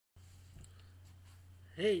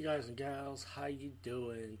Hey guys and gals, how you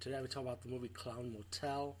doing? Today we talk about the movie Clown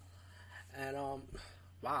Motel, and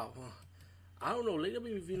wow, I don't know. Lately I've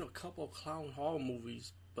been reviewing a couple of clown horror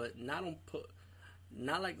movies, but not on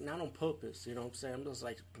purpose. You know what I'm saying? I'm just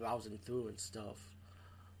like browsing through and stuff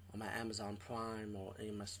on my Amazon Prime or any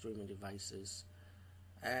of my streaming devices,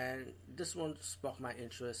 and this one sparked my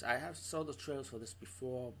interest. I have saw the trailers for this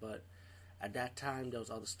before, but at that time there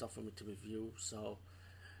was other stuff for me to review, so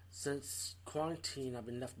since quarantine, I've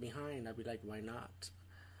been left behind. I'd be like, why not?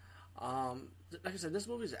 Like I said, this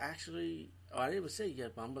movie is actually. Oh, I didn't even say it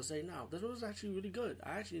yet, but I'm gonna say now. This movie is actually really good.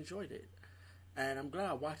 I actually enjoyed it, and I'm glad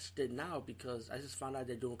I watched it now because I just found out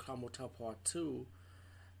they're doing Clown Motel Part Two,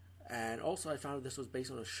 and also I found out this was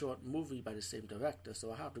based on a short movie by the same director.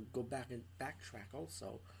 So I have to go back and backtrack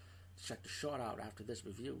also to check the short out after this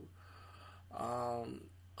review. Um,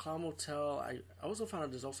 Clown Motel. I also found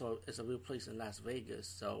out there's also it's a real place in Las Vegas.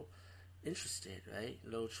 So interested, right? A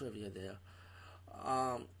little trivia there.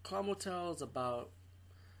 Clown Motel is about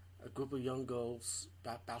a group of young girls,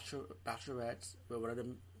 bachelorettes, where one of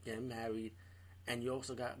them getting married, and you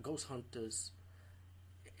also got ghost hunters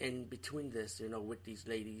in between this, with these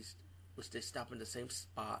ladies, which they stop in the same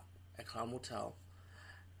spot at Clown Motel,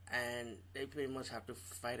 and they pretty much have to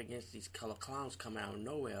fight against these killer clowns coming out of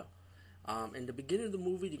nowhere. In the beginning of the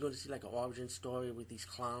movie, you're going to see like an origin story with these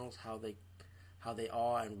clowns, how they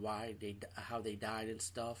are and why they how they died and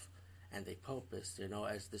stuff, and their purpose.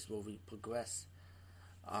 As this movie progressed.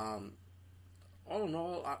 Um, all in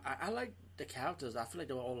all, I like the characters. I feel like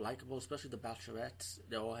they were all likable, especially the bachelorettes.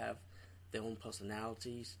 They all have their own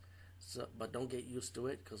personalities. So, but don't get used to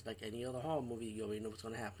it, because like any other horror movie, you already know what's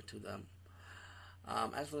going to happen to them.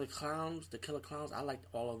 As for the clowns, the killer clowns, I liked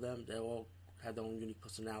all of them. They all had their own unique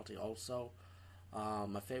personality. Also,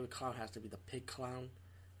 my favorite clown has to be the pig clown.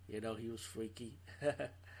 He was freaky.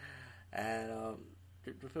 And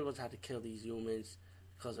they pretty much had to kill these humans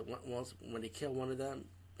because once when they kill one of them,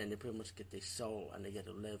 then they pretty much get their soul and they get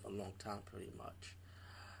to live a long time, pretty much.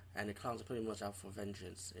 And the clowns are pretty much out for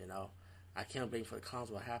vengeance. I can't blame for the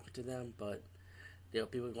clowns what happened to them, but there are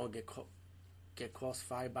people gonna get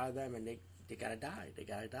crossfired by them, and they gotta die. They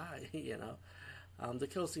gotta die. The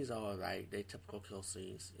kill scenes are alright. They typical kill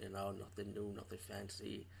scenes. Nothing new, nothing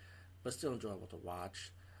fancy, but still enjoyable to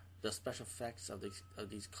watch. The special effects of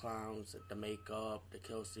these clowns, the makeup, the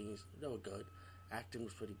kill scenes, they were good. Acting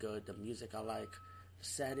was pretty good. The music I like. The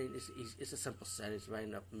setting it's a simple setting. It's right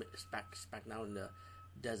in it's back now in the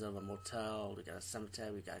desert of a motel. We got a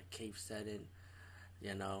cemetery. We got a cave setting.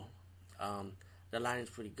 You know, um, the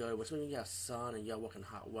lighting's pretty good. Which when you got sun and you're working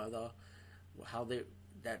hot weather, how they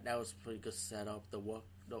that was pretty good setup. The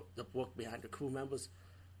work behind the crew members,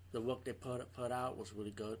 the work they put out was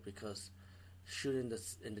really good because shooting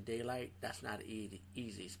this in the daylight, that's not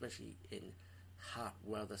easy, especially in hot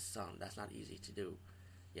weather sun. That's not easy to do.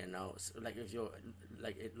 So like if you're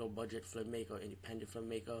like a low budget filmmaker, independent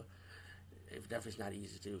filmmaker, it definitely not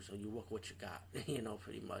easy to do. So you work what you got,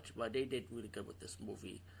 pretty much. But they did really good with this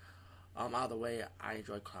movie. Either way, I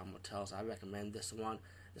enjoy Clown Motel, so I recommend this one,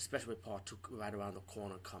 especially with part two right around the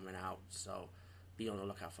corner coming out. So be on the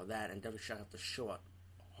lookout for that, and definitely check out the short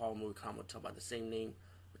horror movie Clown Motel by the same name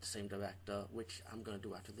with the same director, which I'm gonna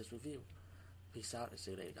do after this review. Peace out and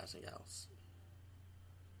see you later, guys and gals.